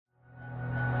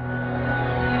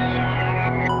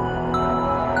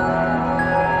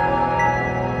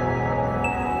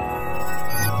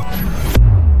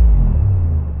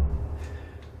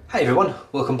Hi everyone,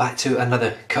 welcome back to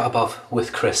another Cut Above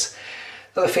with Chris.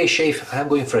 Another face shave. I am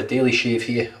going for a daily shave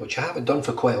here, which I haven't done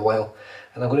for quite a while,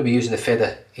 and I'm going to be using the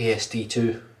Feather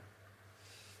ASD2.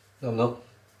 No, I'm not.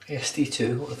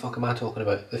 ASD2, what the fuck am I talking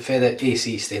about? The Feather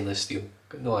AC stainless steel.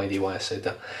 Got no idea why I said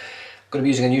that. I'm going to be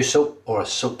using a new soap, or a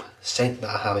soap scent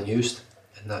that I haven't used,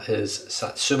 and that is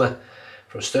Satsuma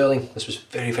from Stirling. This was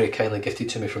very kindly gifted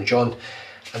to me from John,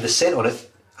 and the scent on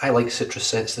it, I like citrus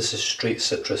scents. This is straight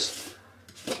citrus.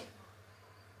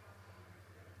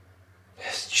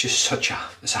 It's just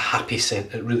it's a happy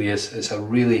scent, it really is. It's a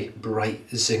really bright,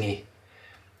 zingy,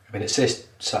 I mean it says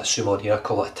Satsuma on here, I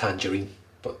call it a tangerine,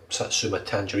 but Satsuma,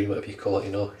 tangerine, whatever you call it,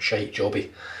 you know, shite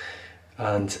jobby.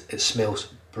 And it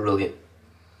smells brilliant.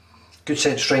 Good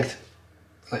scent strength.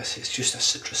 Like I say, it's just a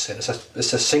citrus scent.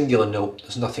 It's a singular note,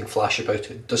 there's nothing flash about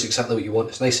it. It does exactly what you want,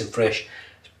 it's nice and fresh.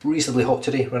 It's reasonably hot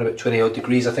today, around about 20 odd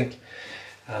degrees I think,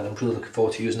 and I'm really looking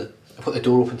forward to using it. I've got the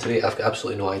door open today, I've got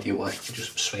absolutely no idea why. I'll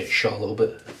just swing it shut a little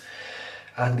bit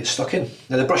and get stuck in.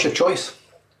 Now the brush of choice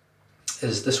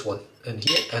is this one in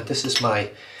here, and this is my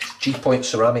G-Point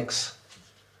Ceramics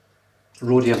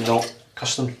Rhodium knot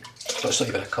custom. So it's not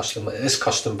even a custom, it is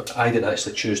custom, but I didn't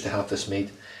actually choose to have this made.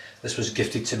 This was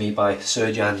gifted to me by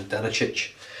Serjan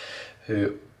Danicic,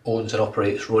 who owns and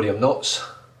operates Rhodium knots.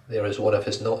 There is one of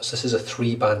his knots. This is a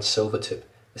 3-band silver tip.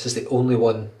 This is the only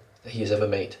one that he has ever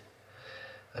made,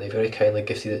 and he very kindly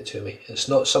gifted it to me. It's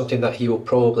not something that he will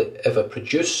probably ever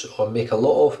produce or make a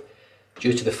lot of,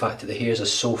 due to the fact that the hairs are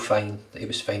so fine that he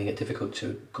was finding it difficult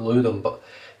to glue them, but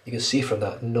you can see from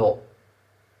that knot,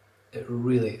 it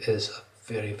really is a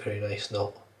very nice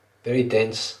knot. Very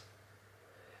dense.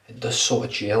 It does sort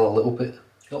of gel a little bit,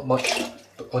 not much,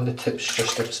 but on the tips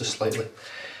just ever so slightly. In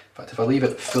fact, if I leave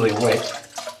it fully wet,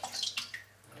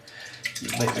 you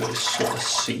might be able to sort of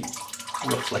see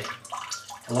roughly.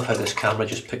 I love how this camera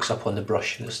just picks up on the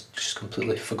brush and it's just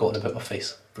completely forgotten about my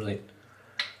face. Brilliant.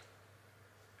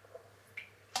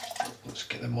 Let's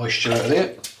get the moisture out of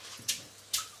there.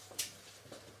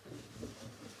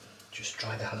 Just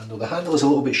dry the handle. The handle is a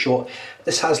little bit short.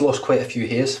 This has lost quite a few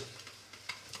hairs,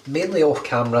 mainly off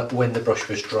camera when the brush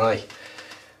was dry.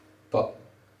 But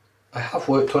I have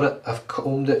worked on it, I've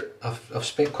combed it, I've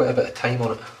spent quite a bit of time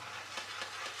on it.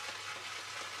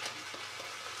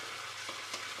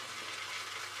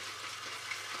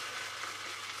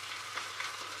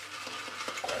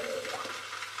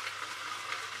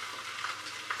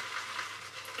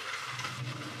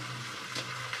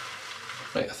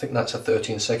 Right, I think that's a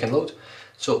 13-second load.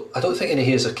 So I don't think any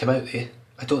hairs have come out there.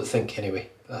 I don't think anyway.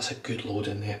 That's a good load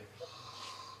in there.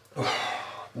 Oh,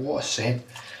 what a scent.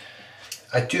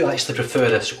 I do actually prefer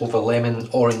this over lemon,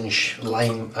 orange,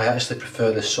 lime. I actually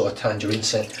prefer this sort of tangerine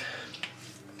scent.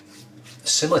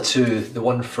 Similar to the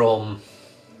one from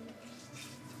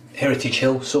Heritage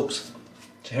Hill soaps.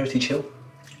 Is it Heritage Hill?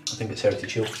 I think it's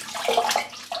Heritage Hill. I'm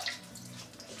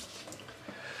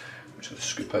just going to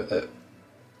scoop out that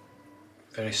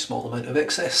very small amount of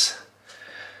excess.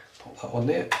 Pop that on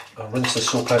there. I'll rinse the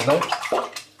soap out now.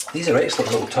 These are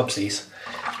excellent little tubs, these.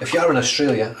 If you are in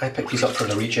Australia, I picked these up from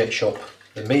the reject shop.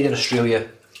 They're made in Australia,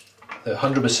 they're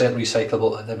 100%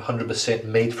 recyclable, and they're 100%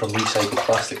 made from recycled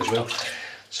plastic as well.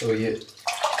 So you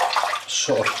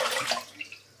sort of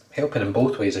helping in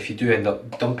both ways if you do end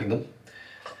up dumping them.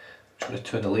 I'm trying to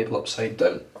turn the label upside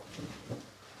down.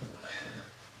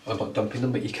 I'm not dumping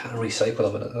them, but you can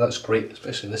recycle them, and that's great,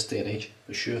 especially in this day and age,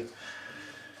 for sure.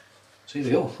 So here we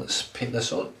go, let's paint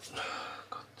this on.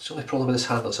 God, the only problem with this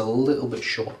handle, it's a little bit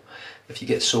short. If you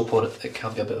get soap on it, it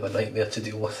can be a bit of a nightmare to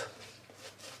deal with.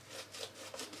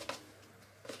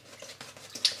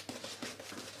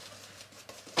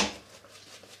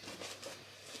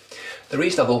 The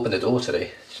reason I've opened the door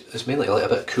today is mainly to let a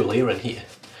bit of cool air in here.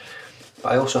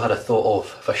 But I also had a thought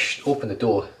of, if I open the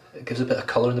door, it gives a bit of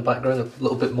colour in the background, a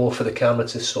little bit more for the camera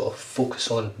to sort of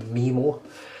focus on me more,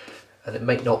 and it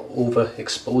might not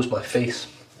overexpose my face,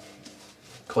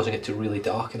 causing it to really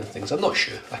darken and things. I'm not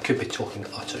sure, I could be talking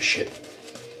utter shit,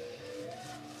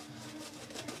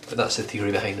 but that's the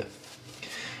theory behind it.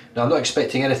 Now I'm not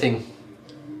expecting anything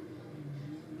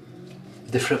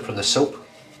different from the soap.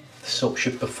 The soap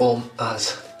should perform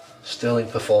as Stirling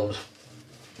performs,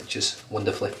 which is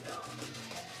wonderfully.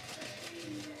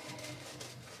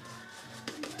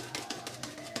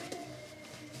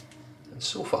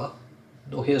 So far,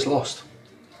 no hairs lost.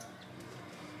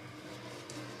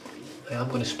 I am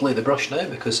going to spray the brush now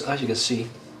because, as you can see,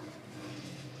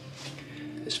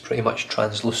 it's pretty much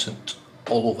translucent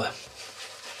all over.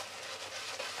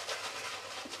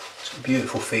 It's a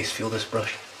beautiful face feel, this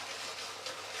brush.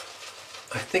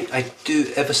 I think I do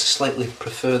ever so slightly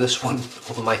prefer this one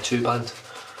over my 2-band.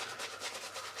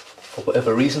 for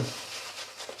whatever reason.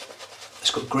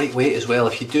 It's got great weight as well.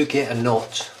 If you do get a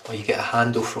knot, or you get a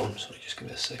handle from, sorry, just give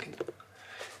me a second.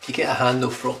 If you get a handle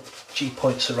from G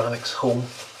Point Ceramics Home,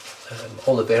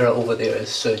 Olivera over there is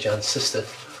Serjan's sister,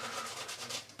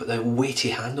 but they're weighty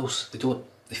handles.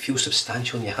 They feel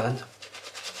substantial in your hand.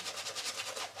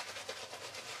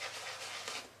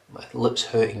 My lips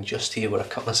hurting just here where I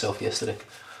cut myself yesterday.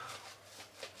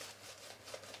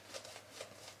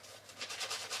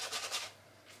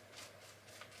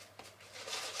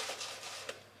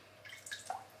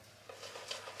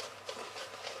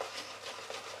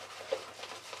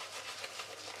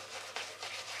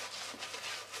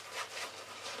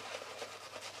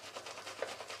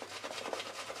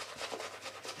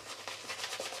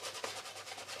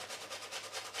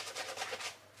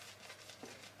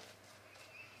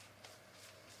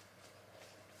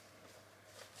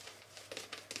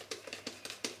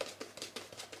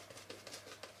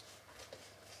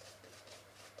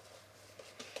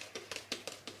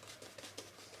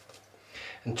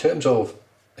 In terms of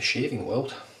the shaving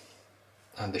world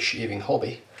and the shaving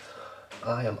hobby,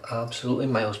 I am absolutely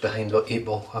miles behind the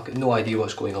 8-ball. I've got no idea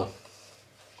what's going on.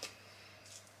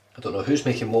 I don't know who's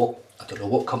making what, I don't know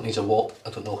what companies are what, I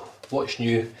don't know what's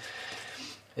new.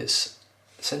 It's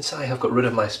since I have got rid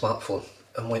of my smartphone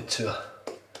and went to a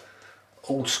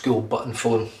old school button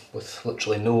phone with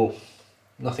literally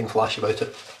nothing flash about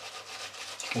it.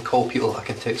 I can call people, I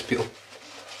can text people.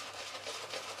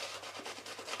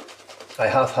 I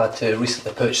have had to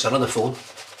recently purchase another phone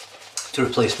to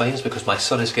replace mine because my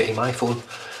son is getting my phone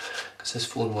because his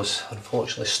phone was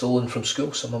unfortunately stolen from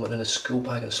school. Someone went in his school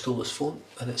bag and stole his phone,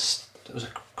 and it was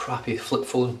a crappy flip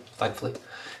phone, thankfully. It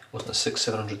wasn't a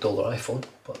 $600-700 iPhone,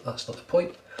 but that's not the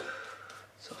point.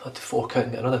 So I've had to fork out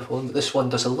and get another phone, but this one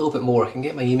does a little bit more. I can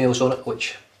get my emails on it,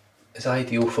 which is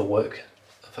ideal for work.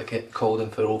 If I get called in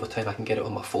for overtime, I can get it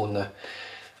on my phone now,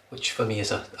 which for me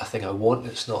is a thing I want.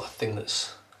 It's not a thing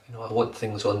that's, you know, I want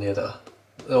things on there that are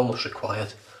almost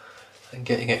required. And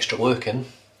getting extra work in,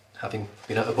 having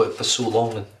been out of work for so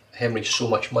long and hemorrhaged so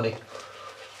much money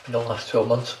in the last 12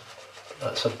 months,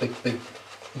 that's a big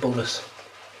bonus.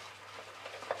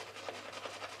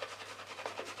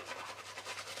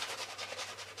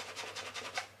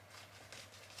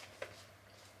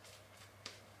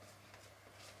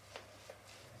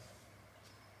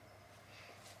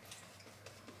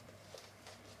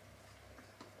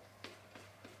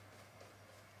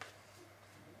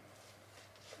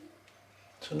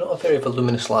 So not a very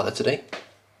voluminous lather today.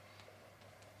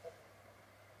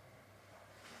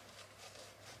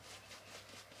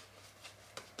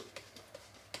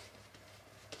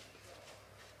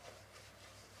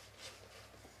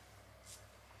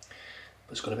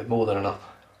 But it's going to be more than enough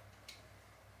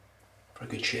for a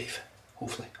good shave,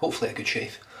 hopefully a good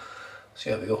shave. So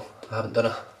here we go. I haven't done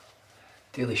a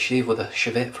daily shave with a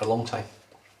shavette for a long time.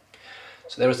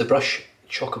 So there is the brush,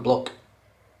 chock-a-block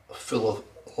full of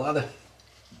lather.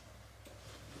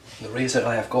 The razor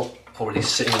I have got already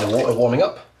sitting in the water warming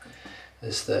up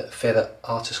is the Feather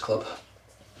Artist Club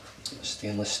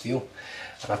stainless steel,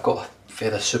 and I've got a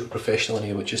Feather Super Professional in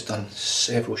here which has done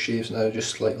several shaves now,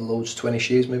 just like loads, 20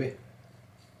 shaves maybe.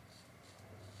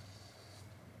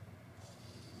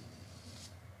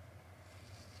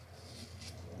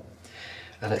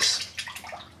 And it's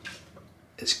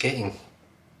getting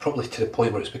probably to the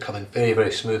point where it's becoming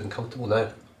very smooth and comfortable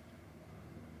now.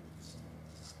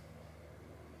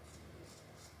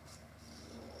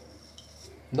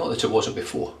 Not that it wasn't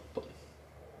before, but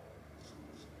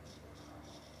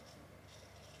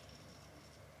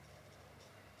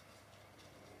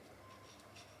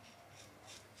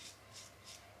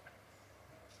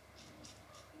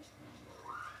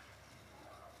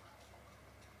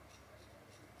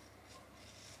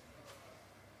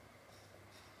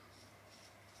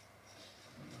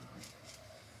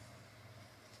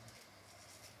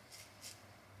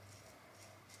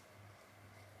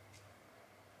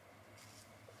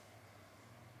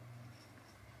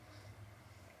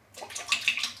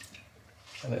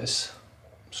and it is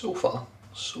so far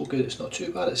so good. It's not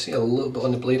too bad. It's a little bit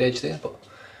on the blade edge there, but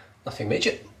nothing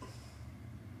major.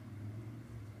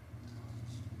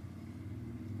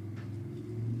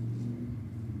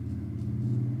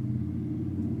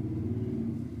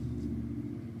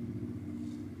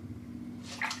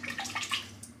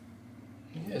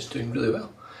 Yeah, it's doing really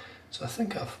well. So I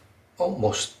think I've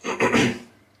almost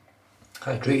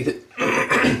hydrated it.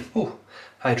 Oh,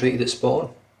 hydrated it spot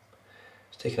on.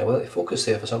 Taking a while to focus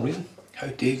there for some reason. How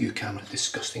dare you, camera?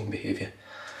 Disgusting behaviour.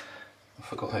 I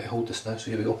forgot how to hold this now,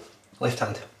 so here we go. Left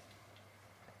hand.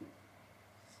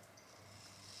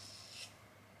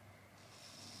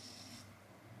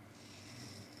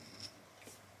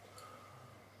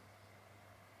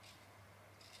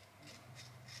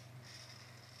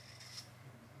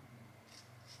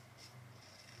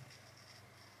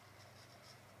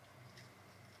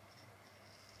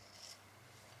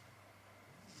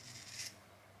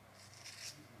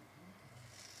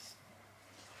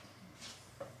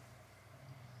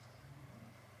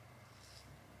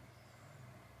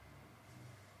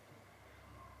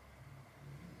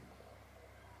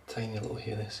 tiny little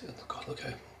hair. God, look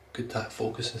how good that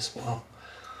focuses. Wow.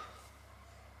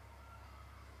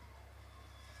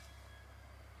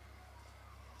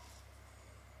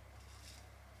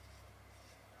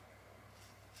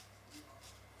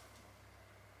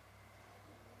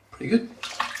 Pretty good.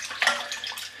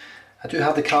 I do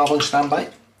have the carve on standby,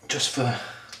 just for,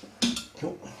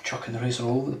 oh, chucking the razor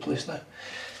all over the place now.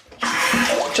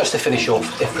 Just to finish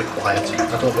off if required.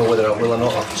 I don't know whether I will or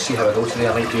not, I'll see how I go today.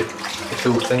 I might do the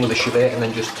full thing with the chevette and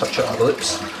then just touch it at the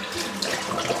lips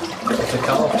with the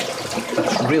carve.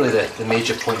 That's really the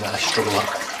major point that I struggle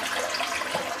at.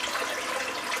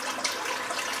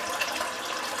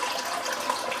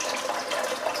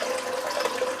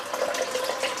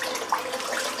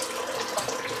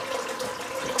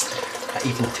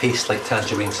 Even taste like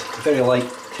tangerines, a very light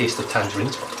taste of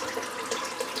tangerines.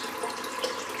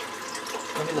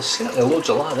 I mean, there's certainly loads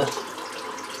of lather.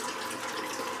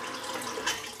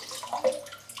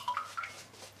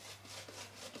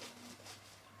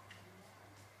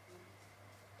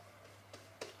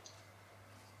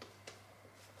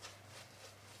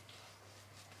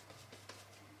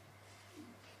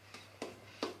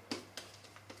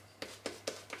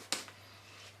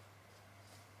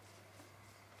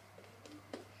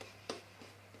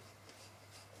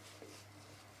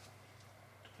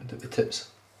 And at the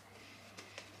tips,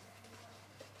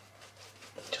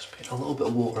 just put a little bit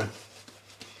of water in.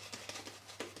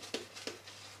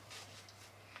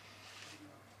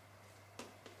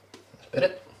 That's about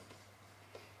it.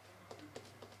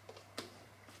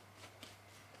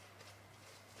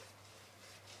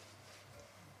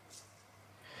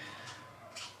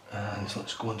 And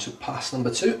let's go on to pass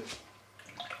number 2.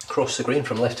 Cross the grain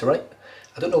from left to right.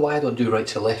 I don't know why I don't do right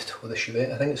to left with a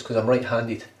chevette. I think it's because I'm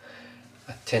right-handed.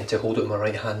 I tend to hold it with my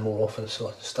right hand more often, so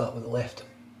I start with the left.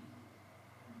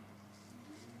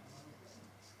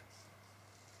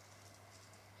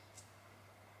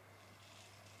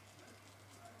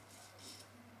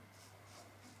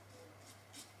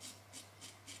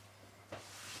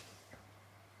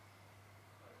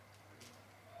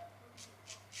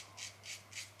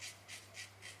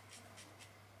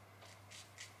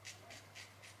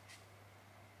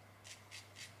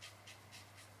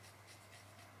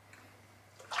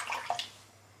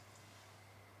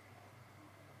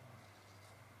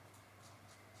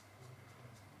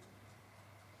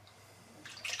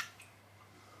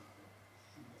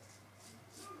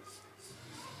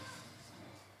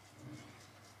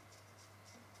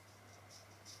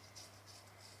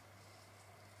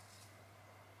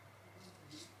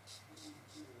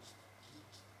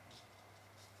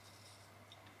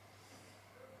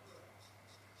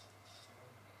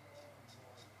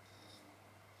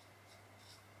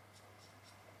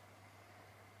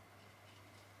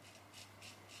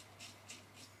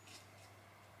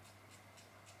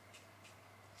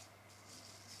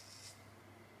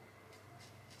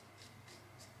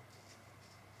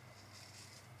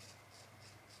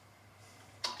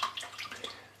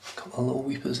 Couple of little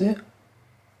weepers there.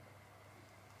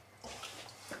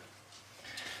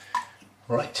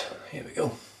 Right, here we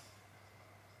go.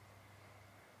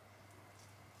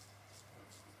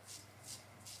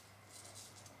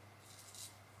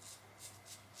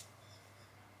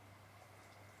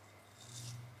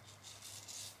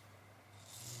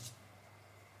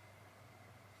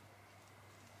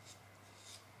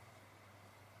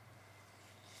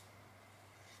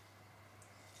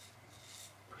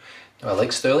 I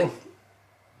like Stirling.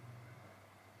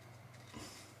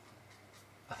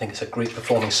 I think it's a great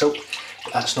performing soap,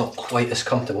 but that's not quite as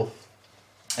comfortable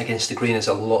against the grain as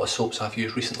a lot of soaps I've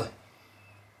used recently.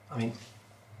 I mean,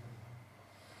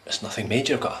 it's nothing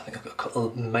major. I think I've got a couple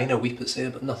of minor weepers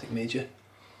there, but nothing major.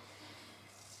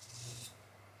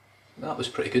 That was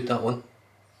pretty good, that one.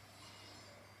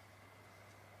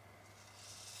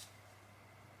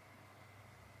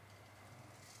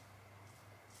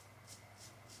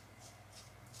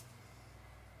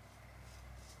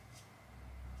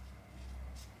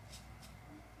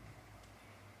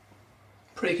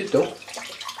 Pretty good though.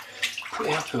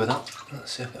 Pretty happy with that.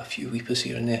 Let's see, I've got a few weepers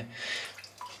here and there.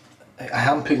 I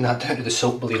am putting that down to the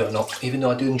soap, believe it or not. Even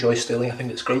though I do enjoy Stirling, I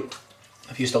think it's great.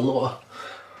 I've used a lot of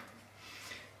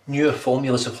newer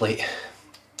formulas of late.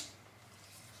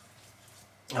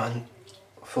 And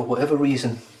for whatever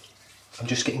reason, I'm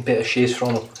just getting better shades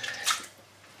from them.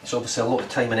 There's obviously a lot of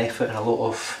time and effort and a lot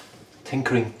of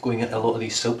tinkering going into a lot of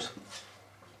these soaps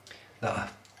that are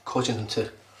causing them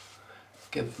to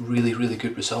give really, really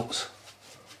good results.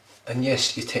 And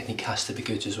yes, your technique has to be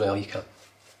good as well. You can't.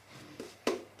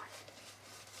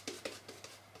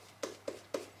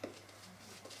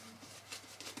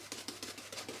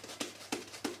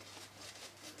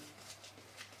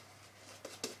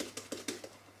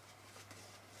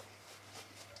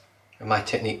 my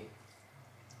technique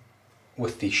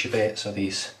with these chivettes or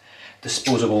these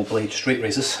disposable blade straight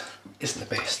razors isn't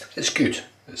the best. It's good.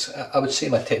 I would say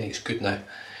my technique's good now,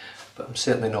 but I'm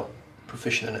certainly not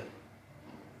proficient in it.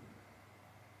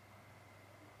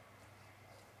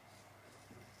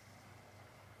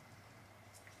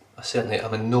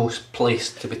 I'm in no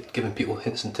place to be giving people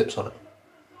hints and tips on it.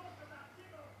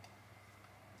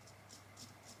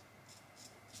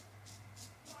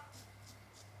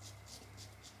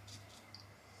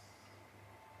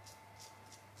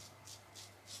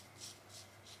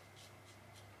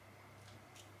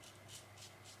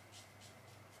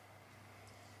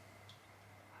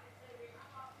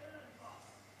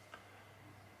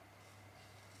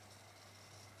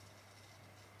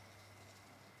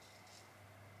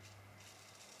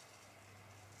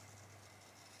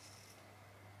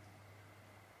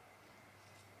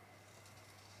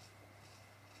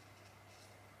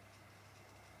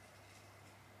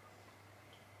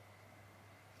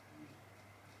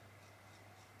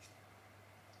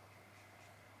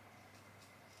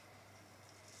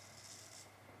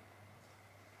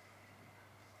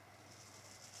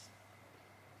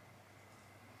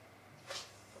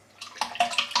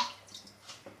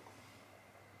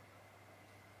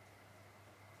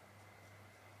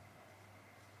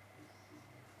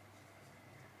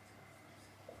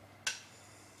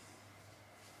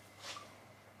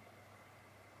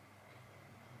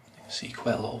 See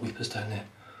quite a lot of weepers down there.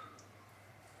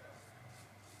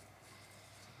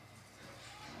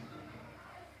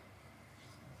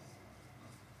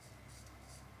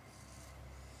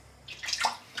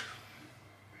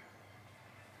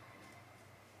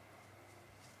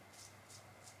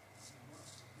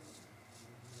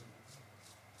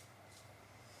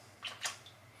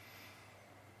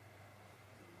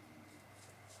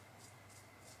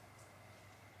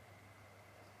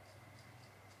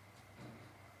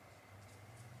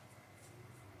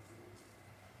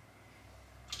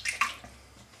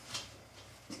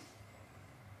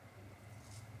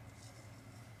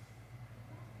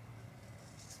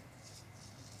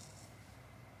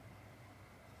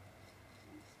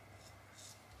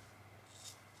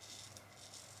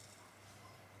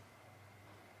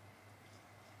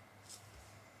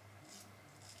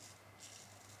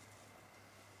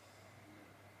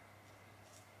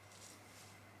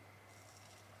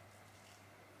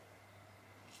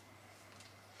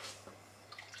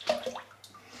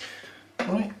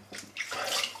 Right.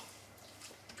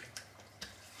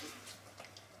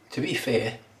 To be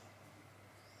fair,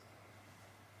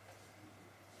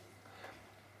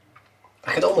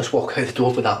 I could almost walk out the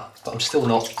door with that, but I'm still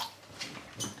not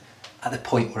at the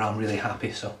point where I'm really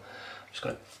happy, so I'm just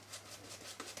going to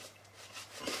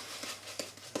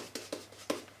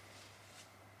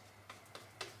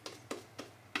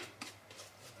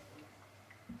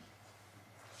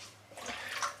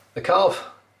the carve,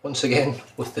 once again,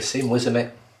 with the same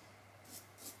Wizamet.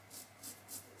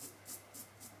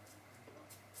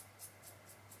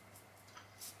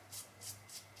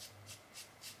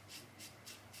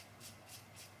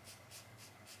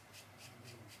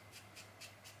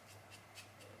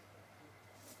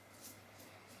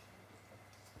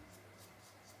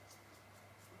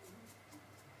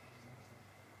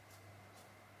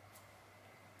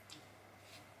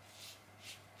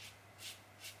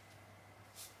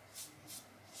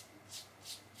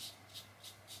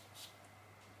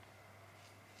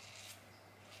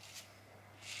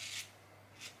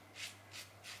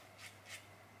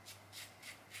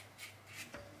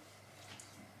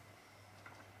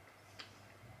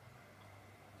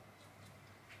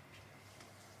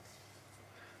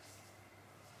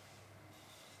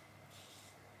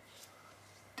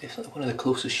 Definitely one of the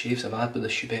closest shaves I've had with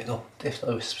this Chibet though,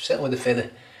 definitely, certainly with the feather.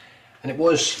 And it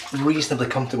was reasonably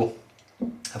comfortable.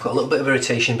 I've got a little bit of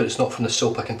irritation, but it's not from the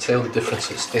soap. I can tell the difference.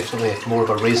 It's definitely more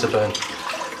of a razor burn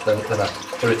than an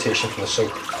irritation from the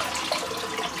soap.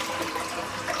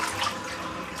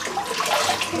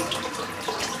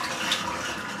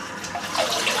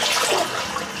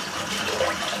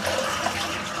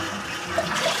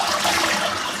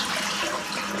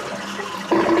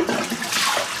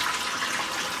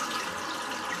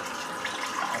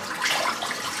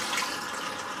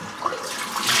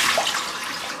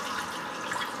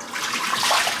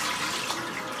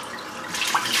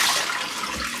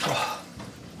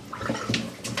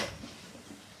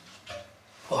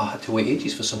 To wait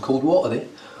ages for some cold water there.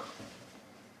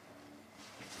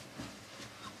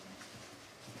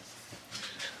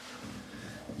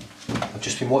 I've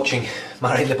just been watching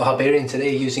Marion the Barbarian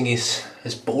today using his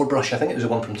boar brush. I think it was the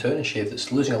one from Turn and Shave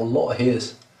that's losing a lot of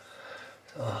hairs.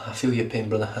 Oh, I feel your pain,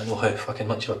 brother. I know how fucking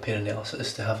much of a pain in the arse it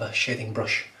is to have a shedding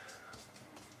brush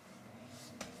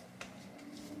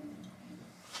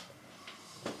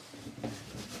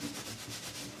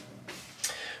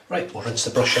Right, we'll rinse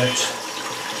the brush out.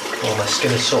 While my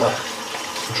skin is sort of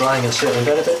drying and settling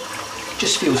down a bit.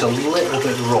 Just feels a little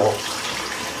bit raw,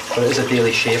 but it is a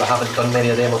daily shave. I haven't done many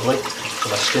of them of late, so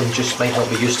my skin just might not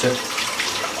be used to it.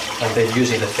 And then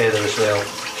using the feather as well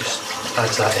just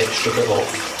adds that extra bit of,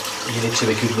 you need to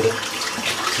be good with it,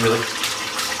 really.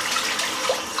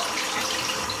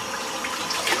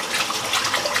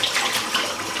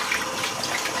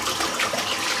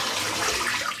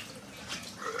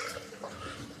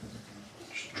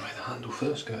 Just try the handle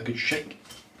first, give it a good shake.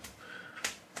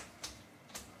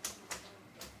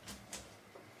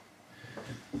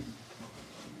 And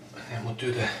then we'll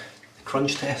do the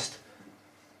crunch test.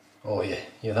 Oh yeah,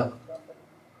 hear that?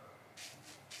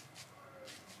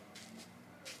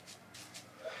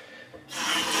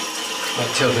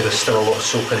 That tells me there's still a lot of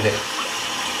soap in there.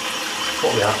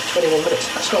 What are we at? 21 minutes.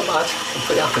 That's not bad. I'm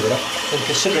pretty happy with that. And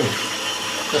considering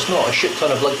there's not a shit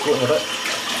ton of blood floating about,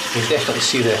 you can definitely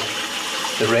see the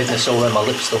redness all around my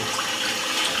lips though.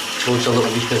 Loads of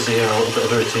little leakers there and a little bit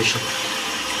of irritation.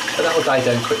 But that'll die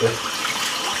down quickly.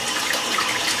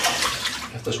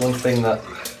 If there's one thing that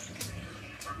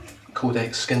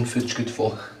Codex skin food's good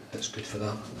for, it's good for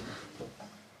that.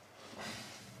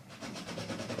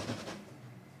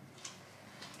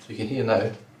 So you can hear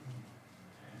now,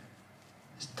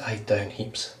 it's died down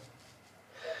heaps.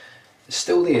 It's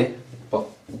still there, but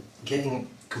getting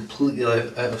completely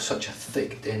out of such a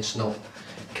thick, dense knot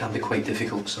can be quite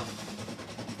difficult. So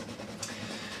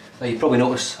now you probably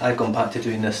noticed I've gone back to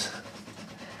doing this.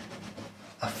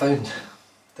 I found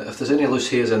that if there's any loose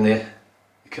hairs in there,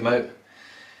 they come out.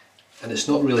 And it's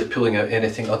not really pulling out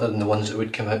anything other than the ones that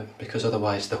would come out, because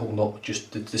otherwise the whole knot would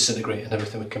just disintegrate and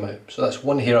everything would come out. So that's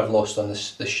one hair I've lost on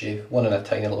this shave, one in a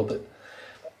tiny little bit.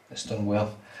 It's done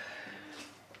well.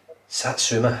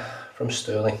 Satsuma from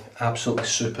Stirling, absolutely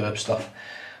superb stuff.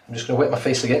 I'm just going to wet my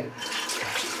face again,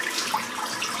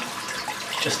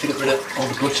 just to get rid of all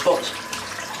the blood spots.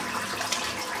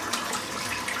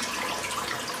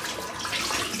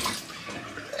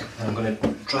 And I'm going to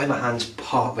dry my hands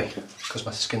partly, because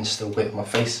my skin's still wet on my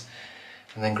face,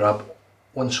 and then grab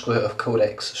one squirt of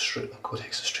Codex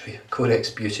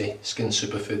Beauty Skin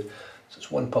Superfood. So it's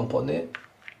one pump on there,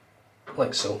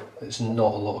 like so. It's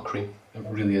not a lot of cream, it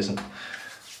really isn't.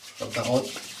 Rub that on.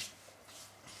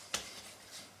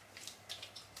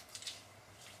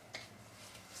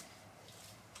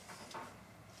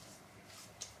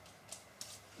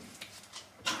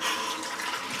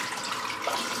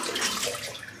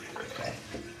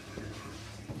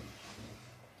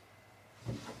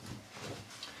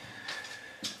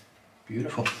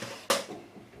 Beautiful.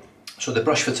 So the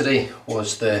brush for today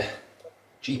was the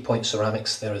G-Point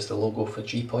Ceramics. There is the logo for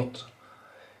G-Point,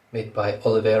 made by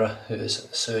Olivera, who is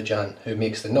Serjan, who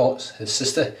makes the knots, his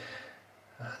sister.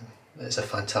 And it's a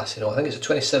fantastic knot. I think it's a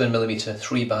 27mm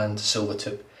 3-band silver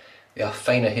tip. They are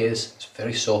finer hairs, it's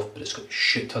very soft, but it's got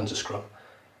shit tons of scrub.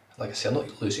 Like I say, I'm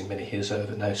not losing many hairs out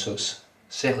of it now, so it's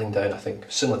settling down, I think,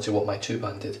 similar to what my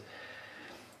 2-band did.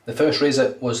 The first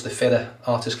razor was the Feather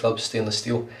Artist Club stainless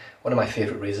steel. One of my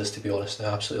favourite razors, to be honest. I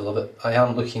absolutely love it. I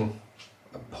am looking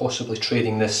at possibly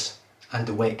trading this and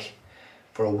the wick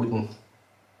for a wooden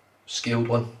scaled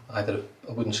one. Either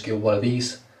a wooden scaled one of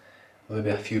these, or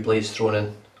maybe a few blades thrown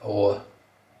in, or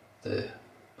I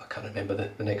can't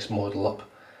remember the next model up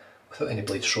without any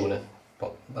blades thrown in.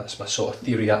 But that's my sort of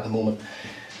theory at the moment.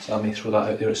 So I may throw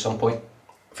that out there at some point.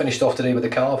 Finished off today with the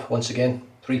carve, once again.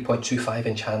 3.25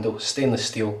 inch handle, stainless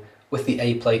steel with the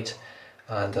A plate,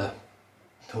 and the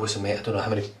Wizamete. I don't know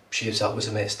how many shaves that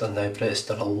Wizamete's done now, but it's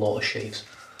done a lot of shaves,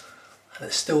 and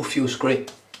it still feels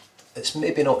great. It's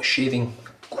maybe not shaving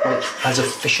quite as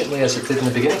efficiently as it did in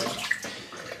the beginning,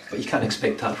 but you can't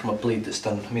expect that from a blade that's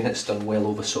done, I mean, it's done well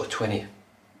over sort of 20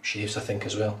 shaves I think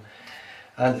as well.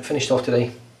 And finished off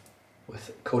today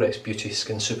with Codex Beauty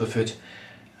Skin Superfood.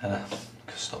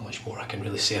 There's not much more I can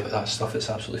really say about that stuff. It's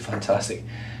absolutely fantastic.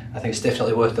 I think it's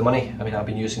definitely worth the money. I mean, I've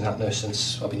been using that now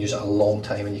since, I've been using it a long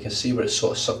time, and you can see where it's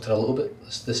sort of sucked in a little bit.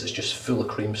 This is just full of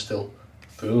cream still.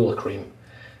 Full of cream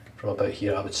from about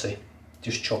here, I would say.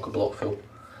 Just chock-a-block full.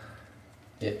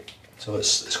 Yeah, so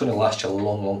it's going to last you a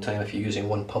long time if you're using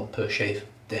one pump per shave,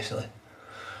 definitely.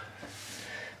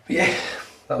 But yeah,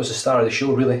 that was the star of the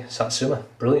show really. Satsuma,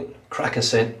 brilliant, cracking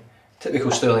scent,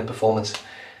 typical Stirling performance.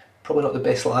 Probably not the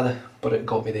best lather, but it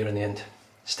got me there in the end.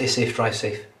 Stay safe, drive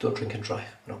safe, don't drink and drive,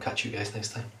 and I'll catch you guys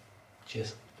next time.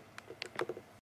 Cheers.